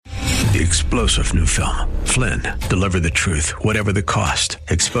The explosive new film, Flynn, deliver the truth, whatever the cost,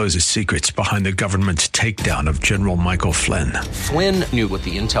 exposes secrets behind the government's takedown of General Michael Flynn. Flynn knew what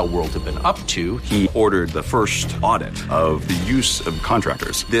the intel world had been up to. He ordered the first audit of the use of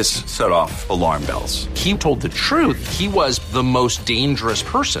contractors. This set off alarm bells. He told the truth. He was the most dangerous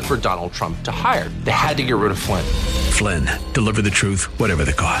person for Donald Trump to hire. They had to get rid of Flynn. Flynn, deliver the truth, whatever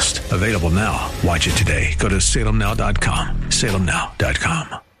the cost. Available now. Watch it today. Go to salemnow.com.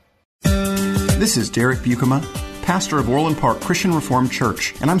 salemnow.com. This is Derek Buikema, pastor of Orland Park Christian Reformed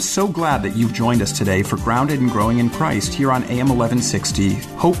Church, and I'm so glad that you've joined us today for Grounded and Growing in Christ here on AM 1160,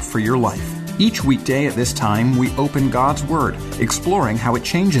 Hope for Your Life. Each weekday at this time, we open God's Word, exploring how it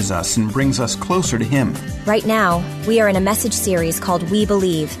changes us and brings us closer to Him. Right now, we are in a message series called We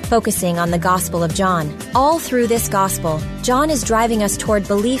Believe, focusing on the Gospel of John. All through this Gospel, John is driving us toward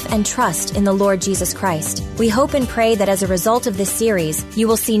belief and trust in the Lord Jesus Christ. We hope and pray that as a result of this series, you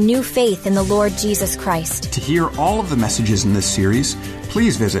will see new faith in the Lord Jesus Christ. To hear all of the messages in this series,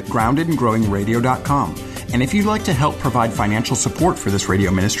 please visit groundedandgrowingradio.com. And if you'd like to help provide financial support for this radio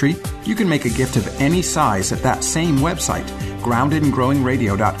ministry, you can make a gift of any size at that same website,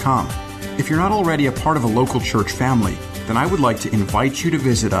 groundedandgrowingradio.com. If you're not already a part of a local church family, then I would like to invite you to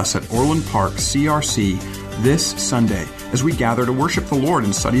visit us at Orland Park CRC this Sunday as we gather to worship the Lord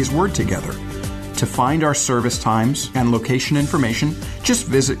and study His Word together. To find our service times and location information, just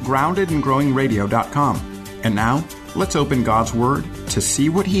visit groundedandgrowingradio.com. And now, let's open God's Word to see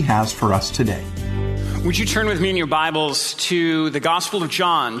what He has for us today. Would you turn with me in your Bibles to the Gospel of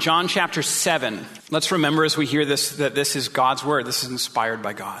John, John chapter 7. Let's remember as we hear this that this is God's Word. This is inspired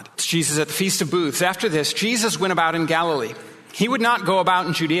by God. It's Jesus at the Feast of Booths. After this, Jesus went about in Galilee. He would not go about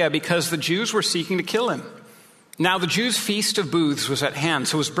in Judea because the Jews were seeking to kill him. Now the Jews' Feast of Booths was at hand,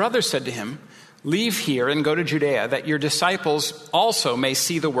 so his brothers said to him, "Leave here and go to Judea, that your disciples also may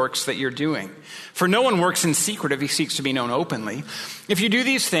see the works that you're doing. For no one works in secret if he seeks to be known openly. If you do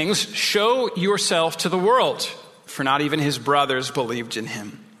these things, show yourself to the world." For not even his brothers believed in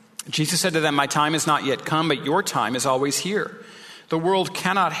him. Jesus said to them, "My time is not yet come, but your time is always here. The world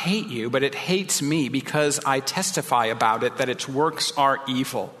cannot hate you, but it hates me because I testify about it that its works are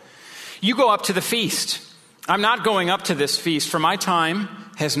evil. You go up to the feast. I'm not going up to this feast, for my time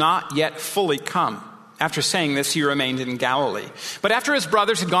has not yet fully come." After saying this, he remained in Galilee. But after his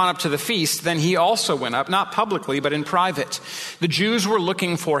brothers had gone up to the feast, then he also went up, not publicly, but in private. The Jews were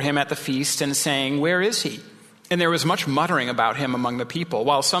looking for him at the feast and saying, "Where is he?" And there was much muttering about him among the people.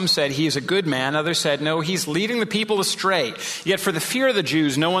 While some said, "He is a good man," others said, "No, he's leading the people astray." Yet for the fear of the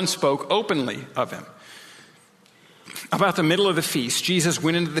Jews, no one spoke openly of him. About the middle of the feast, Jesus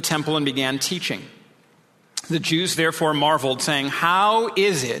went into the temple and began teaching. The Jews therefore marveled, saying, "How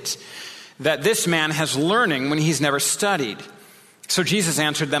is it that this man has learning when he's never studied?" So Jesus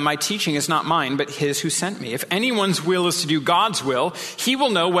answered them, "My teaching is not mine, but his who sent me. If anyone's will is to do God's will, he will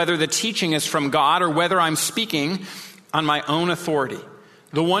know whether the teaching is from God or whether I'm speaking on my own authority.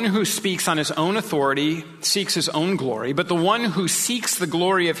 The one who speaks on his own authority seeks his own glory, but the one who seeks the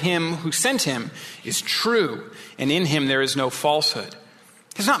glory of him who sent him is true, and in him there is no falsehood.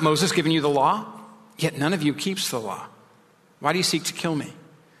 Has not Moses given you the law? Yet none of you keeps the law. Why do you seek to kill me?"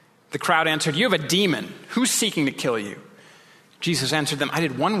 The crowd answered, "You have a demon. Who's seeking to kill you?" Jesus answered them, "I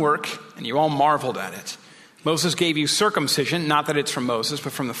did one work, and you all marveled at it. Moses gave you circumcision, not that it's from Moses,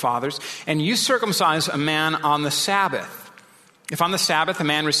 but from the fathers, and you circumcise a man on the Sabbath. If on the Sabbath a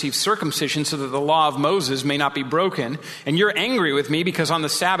man receives circumcision so that the law of Moses may not be broken, and you're angry with me because on the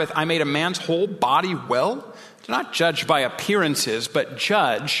Sabbath I made a man's whole body well? Do not judge by appearances, but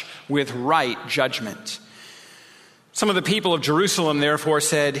judge with right judgment." Some of the people of Jerusalem therefore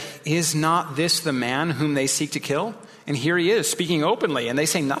said, "Is not this the man whom they seek to kill? And here he is, speaking openly, and they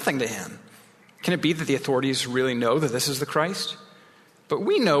say nothing to him. Can it be that the authorities really know that this is the Christ? But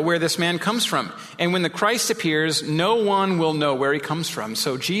we know where this man comes from, and when the Christ appears, no one will know where he comes from."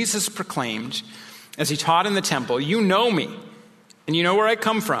 So Jesus proclaimed, as he taught in the temple, "You know me, and you know where I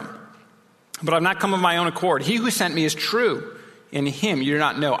come from. But I've not come of my own accord. He who sent me is true. In him you do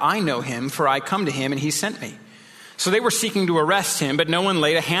not know. I know him, for I come to him, and he sent me." So they were seeking to arrest him, but no one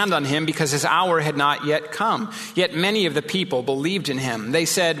laid a hand on him because his hour had not yet come. Yet many of the people believed in him. They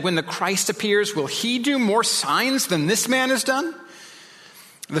said, "When the Christ appears, will he do more signs than this man has done?"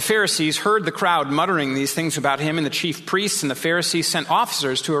 The Pharisees heard the crowd muttering these things about him, and the chief priests and the Pharisees sent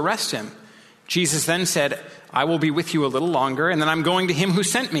officers to arrest him. Jesus then said, "I will be with you a little longer, and then I'm going to him who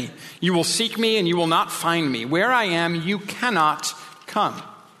sent me. You will seek me, and you will not find me. Where I am, you cannot come."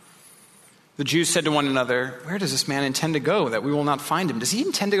 The Jews said to one another, "Where does this man intend to go that we will not find him? Does he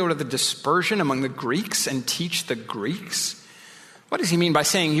intend to go to the dispersion among the Greeks and teach the Greeks? What does he mean by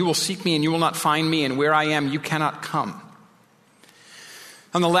saying, you will seek me and you will not find me, and where I am, you cannot come?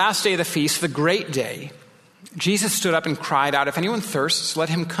 On the last day of the feast, the great day, Jesus stood up and cried out, if anyone thirsts, let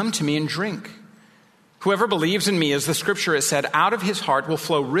him come to me and drink. Whoever believes in me, as the scripture has said, out of his heart will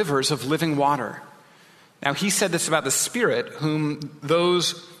flow rivers of living water. Now he said this about the Spirit, whom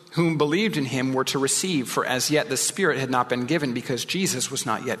those whom believed in him were to receive, for as yet the Spirit had not been given because Jesus was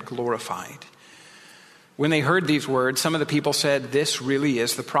not yet glorified. When they heard these words, some of the people said, this really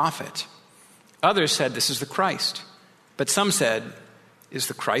is the prophet. Others said, this is the Christ. But some said, is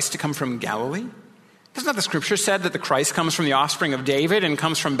the Christ to come from Galilee? Does not the scripture said that the Christ comes from the offspring of David and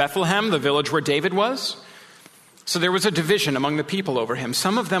comes from Bethlehem, the village where David was? So there was a division among the people over him.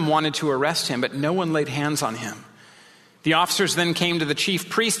 Some of them wanted to arrest him, but no one laid hands on him. The officers then came to the chief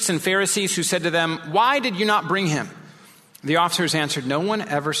priests and Pharisees, who said to them, why did you not bring him? The officers answered, no one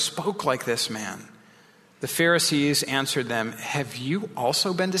ever spoke like this man. The Pharisees answered them, have you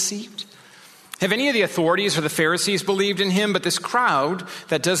also been deceived? Have any of the authorities or the Pharisees believed in him? But this crowd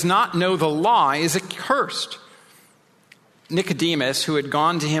that does not know the law is accursed. Nicodemus, who had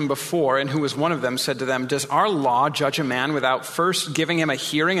gone to him before and who was one of them, said to them, does our law judge a man without first giving him a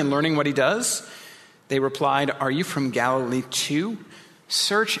hearing and learning what he does? They replied, are you from Galilee too?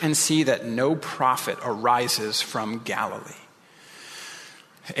 Search and see that no prophet arises from Galilee.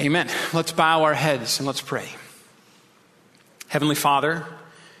 Amen. Let's bow our heads and let's pray. Heavenly Father,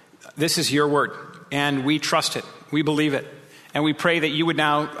 this is your word, and we trust it. We believe it. And we pray that you would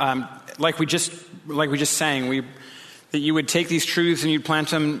now, like we just sang, that you would take these truths and you'd plant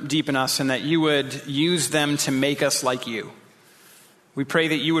them deep in us, and that you would use them to make us like you. We pray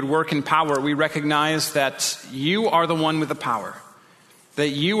that you would work in power. We recognize that you are the one with the power, that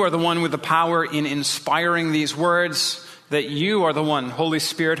you are the one with the power in inspiring these words, that you are the one, Holy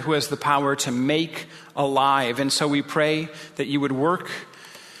Spirit, who has the power to make alive. And so we pray that you would work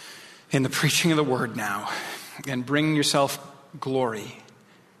in the preaching of the word now and bring yourself glory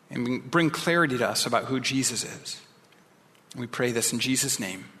and bring clarity to us about who Jesus is. We pray this in Jesus'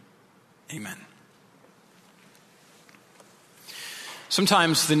 name. Amen.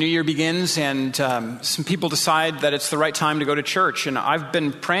 Sometimes the new year begins and some people decide that it's the right time to go to church. And I've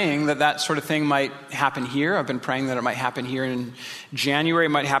been praying that that sort of thing might happen here. I've been praying that it might happen here in January. It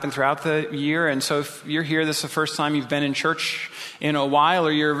might happen throughout the year. And so if you're here, this is the first time you've been in church in a while,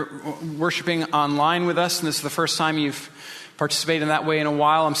 or you're worshiping online with us, and this is the first time you've participated in that way in a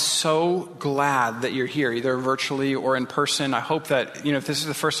while, I'm so glad that you're here, either virtually or in person. I hope that, if this is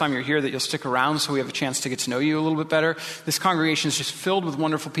the first time you're here, that you'll stick around so we have a chance to get to know you a little bit better. This congregation is just filled with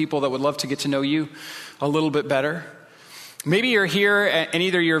wonderful people that would love to get to know you a little bit better. Maybe you're here and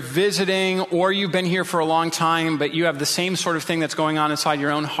either you're visiting or you've been here for a long time, but you have the same sort of thing that's going on inside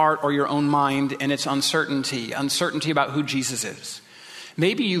your own heart or your own mind, and it's uncertainty about who Jesus is.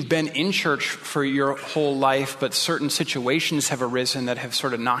 Maybe you've been in church for your whole life, but certain situations have arisen that have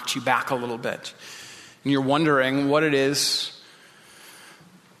sort of knocked you back a little bit. And you're wondering what it is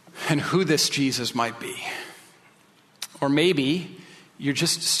and who this Jesus might be. Or maybe you're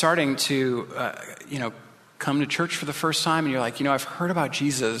just starting to, come to church for the first time, and you're like, I've heard about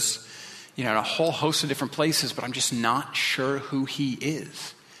Jesus, in a whole host of different places, but I'm just not sure who he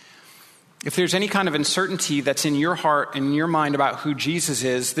is. If there's any kind of uncertainty that's in your heart and in your mind about who Jesus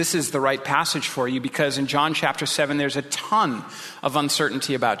is, this is the right passage for you, because in John chapter 7, there's a ton of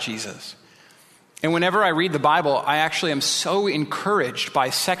uncertainty about Jesus. And whenever I read the Bible, I actually am so encouraged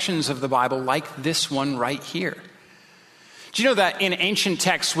by sections of the Bible like this one right here. Do you know that in ancient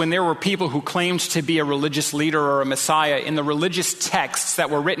texts, when there were people who claimed to be a religious leader or a Messiah, in the religious texts that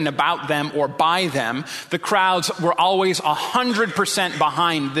were written about them or by them, the crowds were always 100%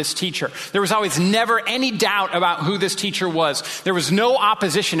 behind this teacher. There was always never any doubt about who this teacher was. There was no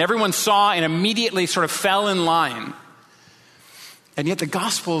opposition. Everyone saw and immediately sort of fell in line. And yet the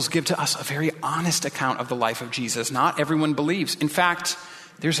Gospels give to us a very honest account of the life of Jesus. Not everyone believes. In fact,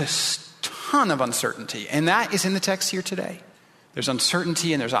 there's a ton of uncertainty, and that is in the text here today. There's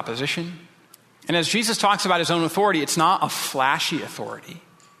uncertainty and there's opposition. And as Jesus talks about his own authority, it's not a flashy authority,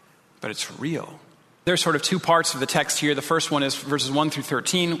 but it's real. There's sort of two parts of the text here. The first one is verses 1 through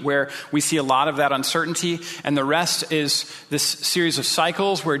 13, where we see a lot of that uncertainty, and the rest is this series of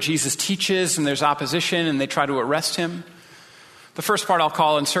cycles where Jesus teaches and there's opposition and they try to arrest him. The first part I'll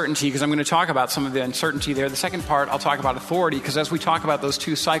call uncertainty, because I'm going to talk about some of the uncertainty there. The second part I'll talk about authority, because as we talk about those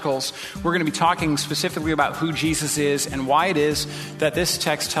two cycles, we're going to be talking specifically about who Jesus is and why it is that this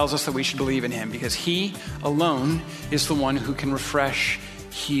text tells us that we should believe in him, because he alone is the one who can refresh,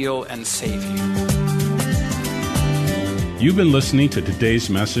 heal, and save you. You've been listening to today's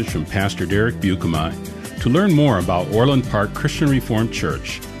message from Pastor Derek Buikema. To learn more about Orland Park Christian Reformed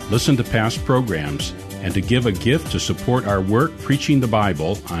Church, listen to past programs, and to give a gift to support our work preaching the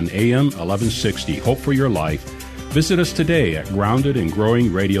Bible on AM 1160 Hope for Your Life, visit us today at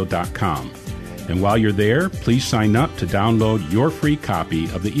groundedandgrowingradio.com. And while you're there, please sign up to download your free copy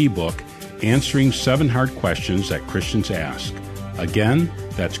of the ebook, Answering 7 Hard Questions That Christians Ask. Again,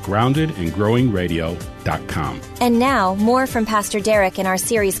 that's groundedandgrowingradio.com. And now, more from Pastor Derek in our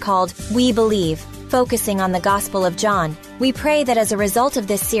series called We Believe, focusing on the Gospel of John. We pray that as a result of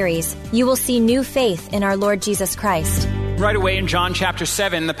this series, you will see new faith in our Lord Jesus Christ. Right away in John chapter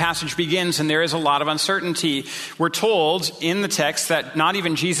 7, the passage begins, and there is a lot of uncertainty. We're told in the text that not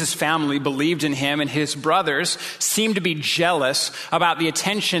even Jesus' family believed in him, and his brothers seem to be jealous about the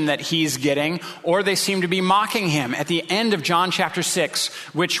attention that he's getting, or they seem to be mocking him. At the end of John chapter 6,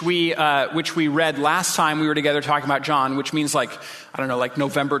 which we read last time we were together talking about John, which means like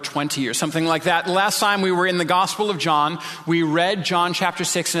November 20 or something like that. Last time we were in the Gospel of John, we read John chapter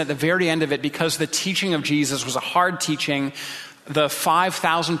 6, and at the very end of it, because the teaching of Jesus was a hard teaching, the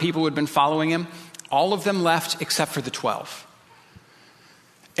 5,000 people who had been following him, all of them left except for the 12.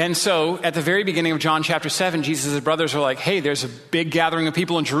 And so at the very beginning of John chapter 7, Jesus' brothers are like, hey, there's a big gathering of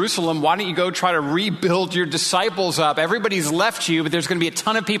people in Jerusalem. Why don't you go try to rebuild your disciples up? Everybody's left you, but there's going to be a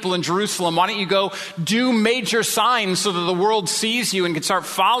ton of people in Jerusalem. Why don't you go do major signs so that the world sees you and can start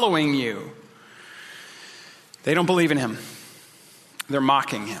following you? They don't believe in him. They're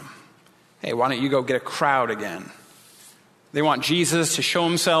mocking him. Hey, why don't you go get a crowd again? They want Jesus to show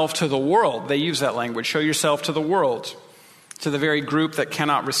himself to the world. They use that language, show yourself to the world, to the very group that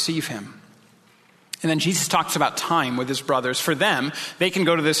cannot receive him. And then Jesus talks about time with his brothers. For them, they can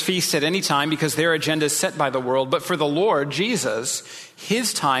go to this feast at any time because their agenda is set by the world. But for the Lord, Jesus,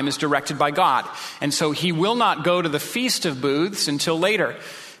 his time is directed by God. And so he will not go to the Feast of Booths until later.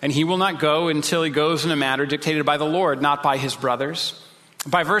 And he will not go until he goes in a manner dictated by the Lord, not by his brothers.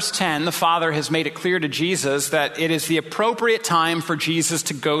 By verse 10, the Father has made it clear to Jesus that it is the appropriate time for Jesus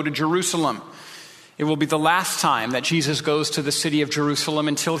to go to Jerusalem. It will be the last time that Jesus goes to the city of Jerusalem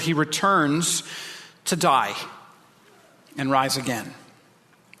until he returns to die and rise again.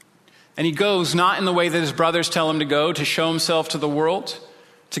 And he goes not in the way that his brothers tell him to go, to show himself to the world,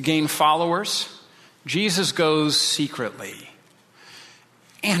 to gain followers. Jesus goes secretly.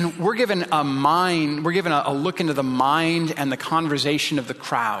 And we're given a look into the mind and the conversation of the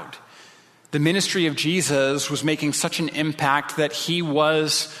crowd. The ministry of Jesus was making such an impact that he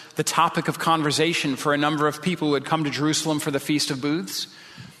was the topic of conversation for a number of people who had come to Jerusalem for the Feast of Booths.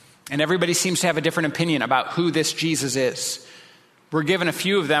 And everybody seems to have a different opinion about who this Jesus is. We're given a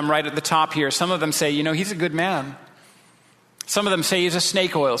few of them right at the top here. Some of them say, he's a good man. Some of them say he's a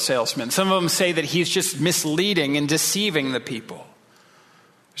snake oil salesman. Some of them say that he's just misleading and deceiving the people.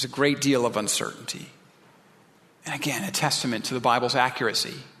 There's a great deal of uncertainty. And again, a testament to the Bible's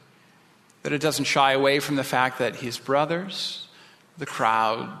accuracy, that it doesn't shy away from the fact that his brothers, the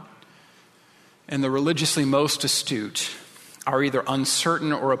crowd, and the religiously most astute are either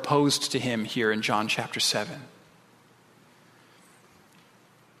uncertain or opposed to him here in John chapter 7.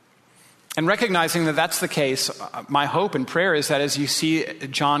 And recognizing that that's the case, my hope and prayer is that as you see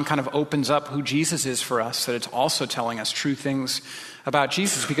John kind of opens up who Jesus is for us, that it's also telling us true things about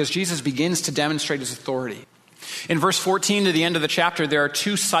Jesus, because Jesus begins to demonstrate his authority. In verse 14 to the end of the chapter, there are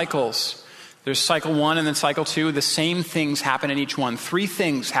 2 cycles. There's cycle 1 and then cycle 2. The same things happen in each one. 3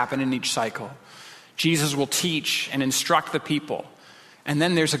 things happen in each cycle. Jesus will teach and instruct the people. And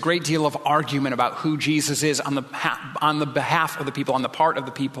then there's a great deal of argument about who Jesus is on the behalf of the people, on the part of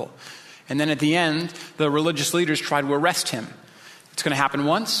the people. And then at the end, the religious leaders try to arrest him. It's going to happen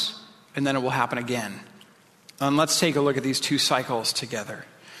once, and then it will happen again. And let's take a look at these 2 cycles together.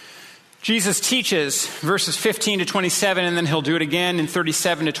 Jesus teaches verses 15 to 27, and then he'll do it again in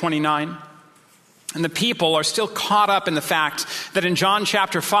 37 to 29. And the people are still caught up in the fact that in John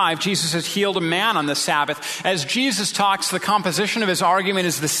chapter 5, Jesus has healed a man on the Sabbath. As Jesus talks, the composition of his argument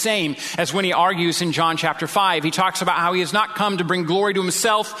is the same as when he argues in John chapter 5. He talks about how he has not come to bring glory to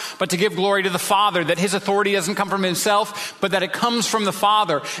himself, but to give glory to the Father, that his authority doesn't come from himself, but that it comes from the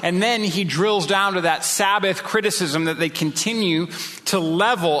Father. And then he drills down to that Sabbath criticism that they continue to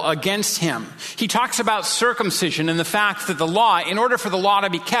level against him. He talks about circumcision and the fact that the law, in order for the law to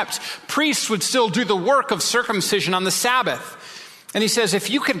be kept, priests would still do the work of circumcision on the Sabbath. And he says, if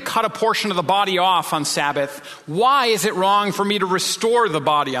you can cut a portion of the body off on Sabbath, why is it wrong for me to restore the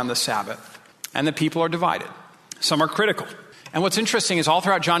body on the Sabbath? And the people are divided. Some are critical. And what's interesting is all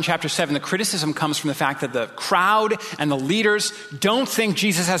throughout John chapter 7, the criticism comes from the fact that the crowd and the leaders don't think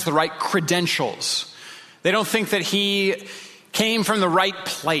Jesus has the right credentials. They don't think that he came from the right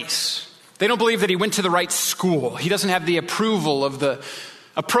place. They don't believe that he went to the right school. He doesn't have the approval of the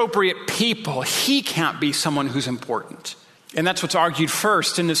appropriate people. He can't be someone who's important. And that's what's argued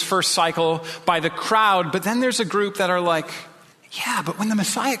first in this first cycle by the crowd. But then there's a group that are like, yeah, but when the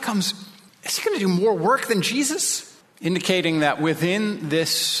Messiah comes, is he going to do more work than Jesus? Indicating that within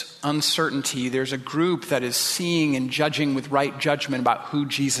this uncertainty, there's a group that is seeing and judging with right judgment about who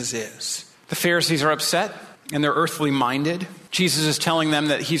Jesus is. The Pharisees are upset and they're earthly minded. Jesus is telling them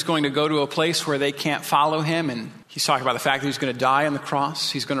that he's going to go to a place where they can't follow him, and he's talking about the fact that he's going to die on the cross.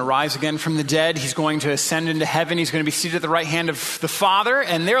 He's going to rise again from the dead. He's going to ascend into heaven. He's going to be seated at the right hand of the Father.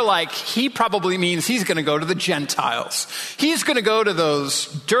 And they're like, he probably means he's going to go to the Gentiles. He's going to go to those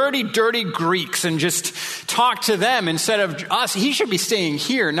dirty, dirty Greeks and just talk to them instead of us. He should be staying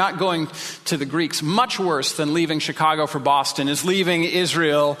here, not going to the Greeks. Much worse than leaving Chicago for Boston is leaving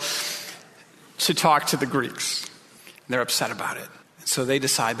Israel to talk to the Greeks. They're upset about it. So they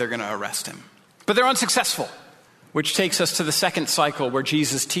decide they're going to arrest him. But they're unsuccessful. Which takes us to the second cycle where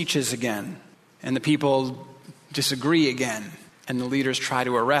Jesus teaches again, and the people disagree again, and the leaders try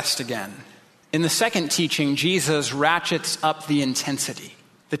to arrest again. In the second teaching, Jesus ratchets up the intensity.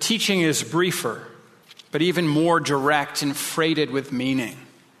 The teaching is briefer, but even more direct and freighted with meaning.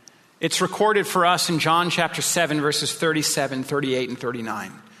 It's recorded for us in John chapter 7, verses 37, 38, and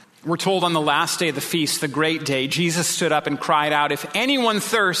 39. We're told on the last day of the feast, the great day, Jesus stood up and cried out, "If anyone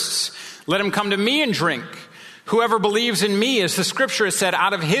thirsts, let him come to me and drink. Whoever believes in me, as the scripture has said,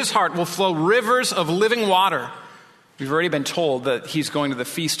 out of his heart will flow rivers of living water." We've already been told that he's going to the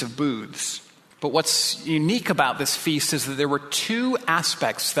Feast of Booths. But what's unique about this feast is that there were two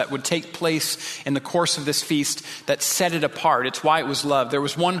aspects that would take place in the course of this feast that set it apart. It's why it was loved. There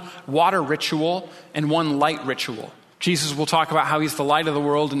was one water ritual and one light ritual. Jesus will talk about how he's the light of the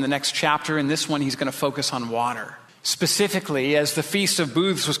world in the next chapter. In this one, he's going to focus on water. Specifically, as the Feast of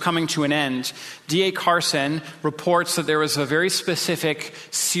Booths was coming to an end, D.A. Carson reports that there was a very specific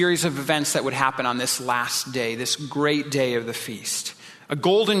series of events that would happen on this last day, this great day of the feast. A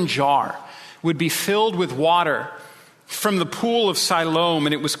golden jar would be filled with water from the pool of Siloam,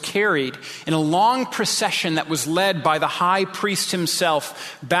 and it was carried in a long procession that was led by the high priest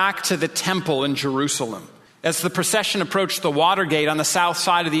himself back to the temple in Jerusalem. As the procession approached the water gate on the south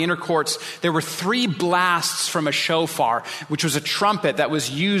side of the inner courts, there were 3 blasts from a shofar, which was a trumpet that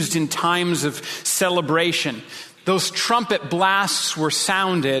was used in times of celebration. Those trumpet blasts were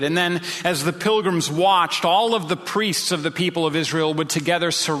sounded, and then as the pilgrims watched, all of the priests of the people of Israel would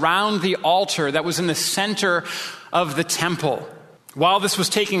together surround the altar that was in the center of the temple. While this was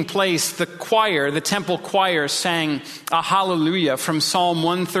taking place, the choir, the temple choir, sang a hallelujah from Psalm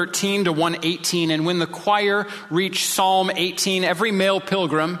 113 to 118. And when the choir reached Psalm 18, every male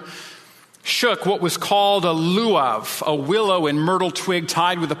pilgrim shook what was called a luav, a willow and myrtle twig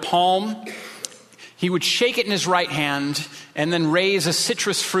tied with a palm. He would shake it in his right hand and then raise a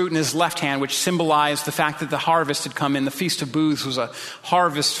citrus fruit in his left hand, which symbolized the fact that the harvest had come in. The Feast of Booths was a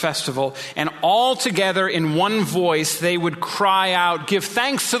harvest festival. And all together in one voice, they would cry out, "Give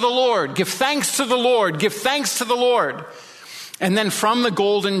thanks to the Lord, give thanks to the Lord, give thanks to the Lord." And then from the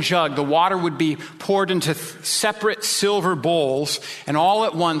golden jug, the water would be poured into separate silver bowls. And all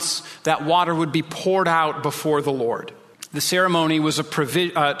at once, that water would be poured out before the Lord. The ceremony was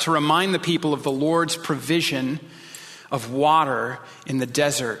to remind the people of the Lord's provision of water in the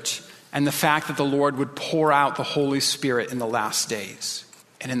desert and the fact that the Lord would pour out the Holy Spirit in the last days.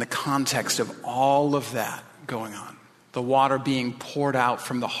 And in the context of all of that going on, the water being poured out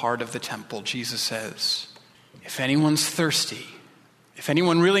from the heart of the temple, Jesus says, if anyone's thirsty, if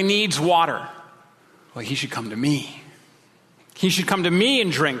anyone really needs water, well, he should come to me. He should come to me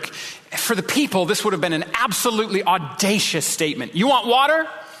and drink. For the people, this would have been an absolutely audacious statement. You want water?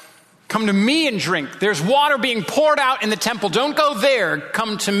 Come to me and drink. There's water being poured out in the temple. Don't go there.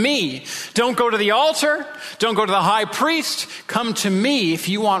 Come to me. Don't go to the altar. Don't go to the high priest. Come to me. If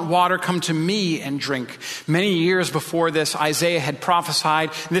you want water, come to me and drink. Many years before this, Isaiah had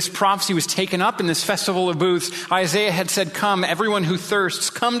prophesied. This prophecy was taken up in this festival of booths. Isaiah had said, "Come, everyone who thirsts,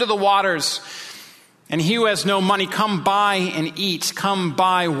 come to the waters. And he who has no money, come buy and eat. Come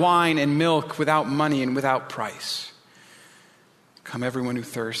buy wine and milk without money and without price. Come, everyone who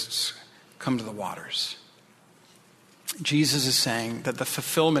thirsts, come to the waters." Jesus is saying that the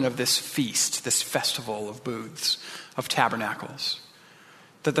fulfillment of this feast, this festival of booths, of tabernacles,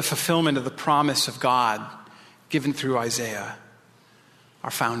 that the fulfillment of the promise of God given through Isaiah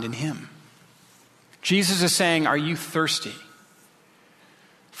are found in him. Jesus is saying, are you thirsty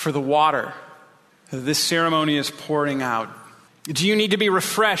for the water this ceremony is pouring out? Do you need to be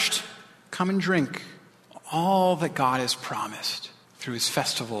refreshed? Come and drink all that God has promised. through his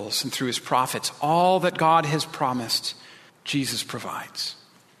festivals and through his prophets. All that God has promised, Jesus provides.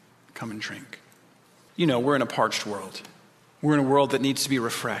 Come and drink. You know, we're in a parched world. We're in a world that needs to be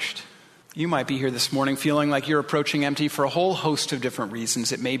refreshed. You might be here this morning feeling like you're approaching empty for a whole host of different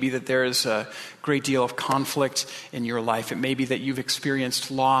reasons. It may be that there is a great deal of conflict in your life. It may be that you've experienced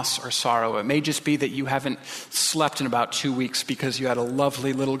loss or sorrow. It may just be that you haven't slept in about 2 weeks because you had a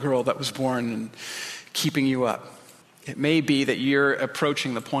lovely little girl that was born and keeping you up. It may be that you're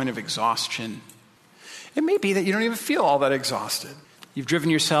approaching the point of exhaustion. It may be that you don't even feel all that exhausted. You've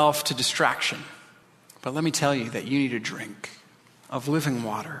driven yourself to distraction. But let me tell you that you need a drink of living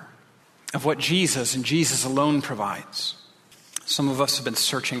water, of what Jesus and Jesus alone provides. Some of us have been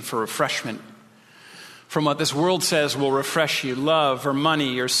searching for refreshment from what this world says will refresh you: love or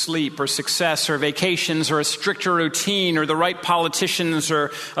money or sleep or success or vacations or a stricter routine or the right politicians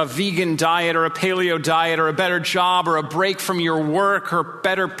or a vegan diet or a paleo diet or a better job or a break from your work or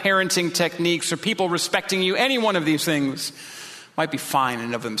better parenting techniques or people respecting you. Any one of these things might be fine in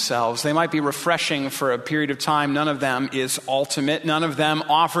and of themselves. They might be refreshing for a period of time. None of them is ultimate. None of them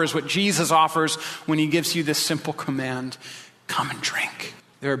offers what Jesus offers when he gives you this simple command: come and drink.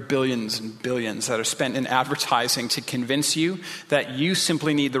 There are billions and billions that are spent in advertising to convince you that you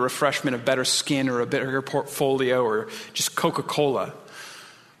simply need the refreshment of better skin or a bigger portfolio or just Coca-Cola,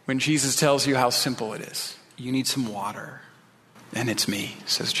 when Jesus tells you how simple it is. You need some water. And it's me,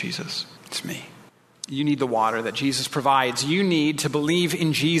 says Jesus. It's me. You need the water that Jesus provides. You need to believe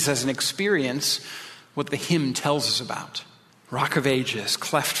in Jesus and experience what the hymn tells us about. Rock of ages,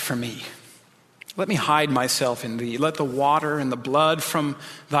 cleft for me. Let me hide myself in thee. Let the water and the blood from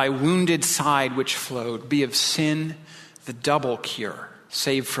thy wounded side which flowed be of sin the double cure.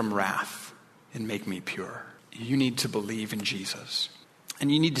 Save from wrath and make me pure. You need to believe in Jesus.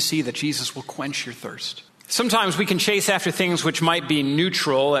 And you need to see that Jesus will quench your thirst. Sometimes we can chase after things which might be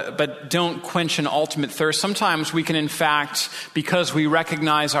neutral, but don't quench an ultimate thirst. Sometimes we can, in fact, because we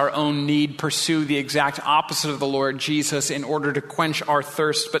recognize our own need, pursue the exact opposite of the Lord Jesus in order to quench our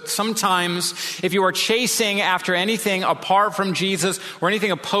thirst. But sometimes, if you are chasing after anything apart from Jesus or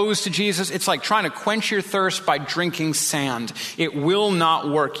anything opposed to Jesus, it's like trying to quench your thirst by drinking sand. It will not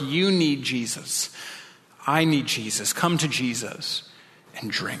work. You need Jesus. I need Jesus. Come to Jesus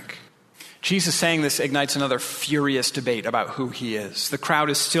and drink. Jesus saying this ignites another furious debate about who he is. The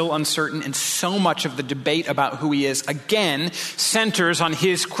crowd is still uncertain, and so much of the debate about who he is, again, centers on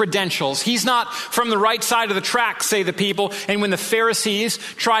his credentials. He's not from the right side of the track, say the people, and when the Pharisees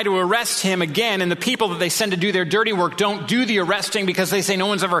try to arrest him again, and the people that they send to do their dirty work don't do the arresting because they say no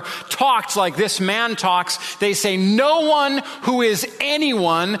one's ever talked like this man talks, they say no one who is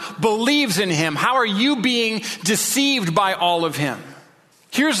anyone believes in him. How are you being deceived by all of him?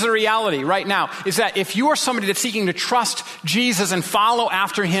 Here's the reality right now, is that if you are somebody that's seeking to trust Jesus and follow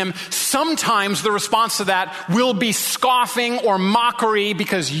after him, sometimes the response to that will be scoffing or mockery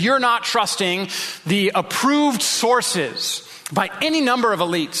because you're not trusting the approved sources by any number of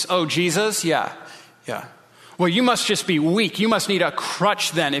elites. Oh, Jesus? Yeah. Well, you must just be weak. You must need a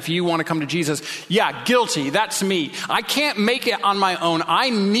crutch then if you want to come to Jesus. Yeah, guilty. That's me. I can't make it on my own. I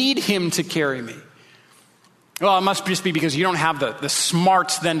need him to carry me. Well, it must just be because you don't have the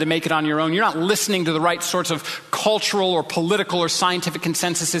smarts then to make it on your own. You're not listening to the right sorts of cultural or political or scientific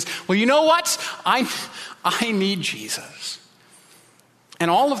consensuses. Well, you know what? I need Jesus.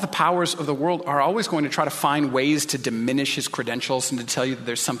 And all of the powers of the world are always going to try to find ways to diminish his credentials and to tell you that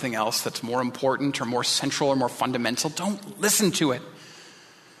there's something else that's more important or more central or more fundamental. Don't listen to it.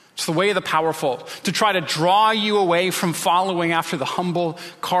 It's the way of the powerful to try to draw you away from following after the humble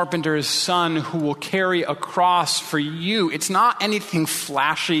carpenter's son who will carry a cross for you. It's not anything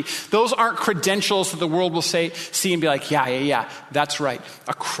flashy. Those aren't credentials that the world will see and be like, yeah, that's right.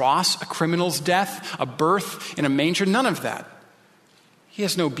 A cross, a criminal's death, a birth in a manger, none of that. He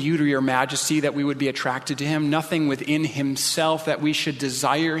has no beauty or majesty that we would be attracted to him, nothing within himself that we should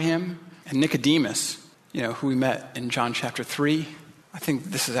desire him. And Nicodemus, who we met in John chapter 3, I think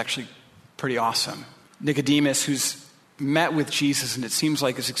this is actually pretty awesome. Nicodemus, who's met with Jesus and it seems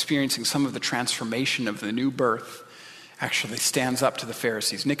like is experiencing some of the transformation of the new birth, actually stands up to the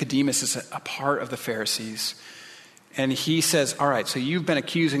Pharisees. Nicodemus is a part of the Pharisees. And he says, all right, so you've been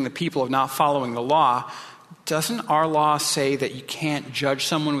accusing the people of not following the law. Doesn't our law say that you can't judge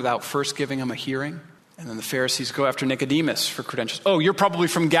someone without first giving them a hearing? And then the Pharisees go after Nicodemus for credentials. Oh, you're probably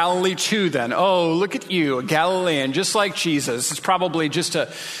from Galilee too then. Oh, look at you, a Galilean, just like Jesus. It's probably just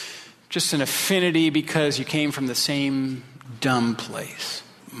an affinity because you came from the same dumb place.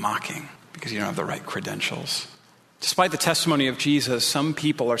 Mocking because you don't have the right credentials. Despite the testimony of Jesus, some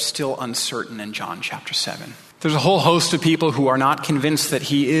people are still uncertain in John chapter 7. There's a whole host of people who are not convinced that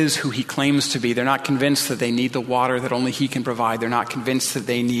he is who he claims to be. They're not convinced that they need the water that only he can provide. They're not convinced that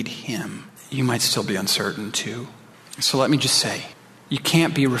they need him. You might still be uncertain too. So let me just say, you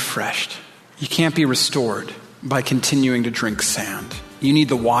can't be refreshed. You can't be restored by continuing to drink sand. You need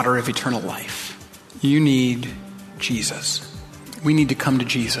the water of eternal life. You need Jesus. We need to come to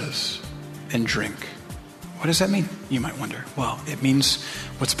Jesus and drink. What does that mean? You might wonder. Well, it means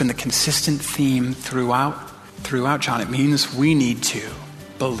what's been the consistent theme throughout John. It means we need to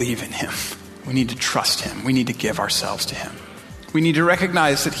believe in him. We need to trust him. We need to give ourselves to him. We need to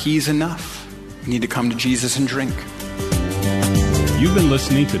recognize that he's enough. We need to come to Jesus and drink. You've been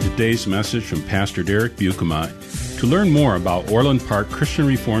listening to today's message from Pastor Derek Buikema. To learn more about Orland Park Christian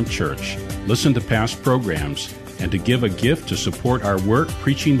Reformed Church, listen to past programs, and to give a gift to support our work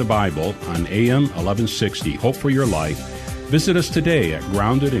preaching the Bible on AM 1160, Hope for Your Life, visit us today at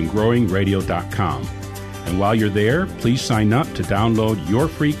groundedandgrowingradio.com. And while you're there, please sign up to download your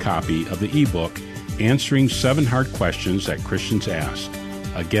free copy of the ebook, Answering 7 Hard Questions That Christians Ask.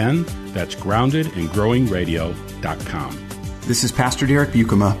 Again, that's groundedandgrowingradio.com. This is Pastor Derek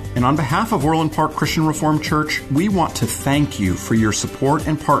Buikema, and on behalf of Orland Park Christian Reformed Church, we want to thank you for your support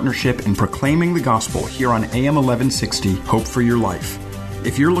and partnership in proclaiming the gospel here on AM 1160, Hope for Your Life.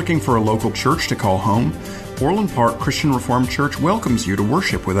 If you're looking for a local church to call home, Orland Park Christian Reformed Church welcomes you to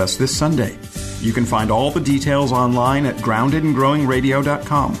worship with us this Sunday. You can find all the details online at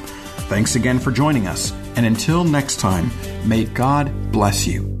groundedandgrowingradio.com. Thanks again for joining us, and until next time, may God bless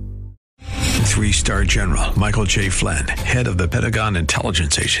you. 3-star General Michael J. Flynn, head of the Pentagon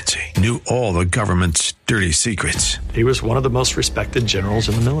Intelligence Agency, knew all the government's dirty secrets. He was one of the most respected generals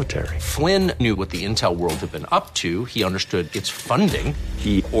in the military. Flynn knew what the intel world had been up to. He understood its funding.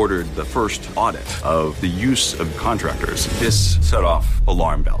 He ordered the first audit of the use of contractors. This set off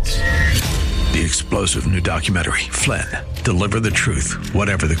alarm bells. The explosive new documentary, Flynn, Deliver the Truth,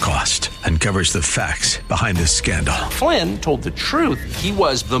 Whatever the Cost, uncovers the facts behind this scandal. Flynn told the truth. He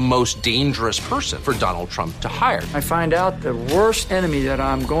was the most dangerous person for Donald Trump to hire. I find out the worst enemy that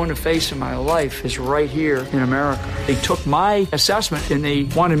I'm going to face in my life is right here in America. They took my assessment and they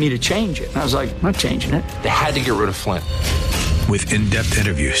wanted me to change it. And I was like, I'm not changing it. They had to get rid of Flynn. With in-depth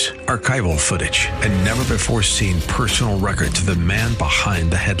interviews, archival footage, and never-before-seen personal records of the man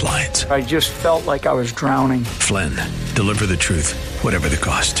behind the headlines. I just felt like I was drowning. Flynn, Deliver the Truth, Whatever the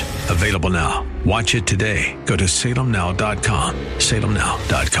Cost. Available now. Watch it today. Go to salemnow.com.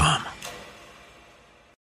 salemnow.com.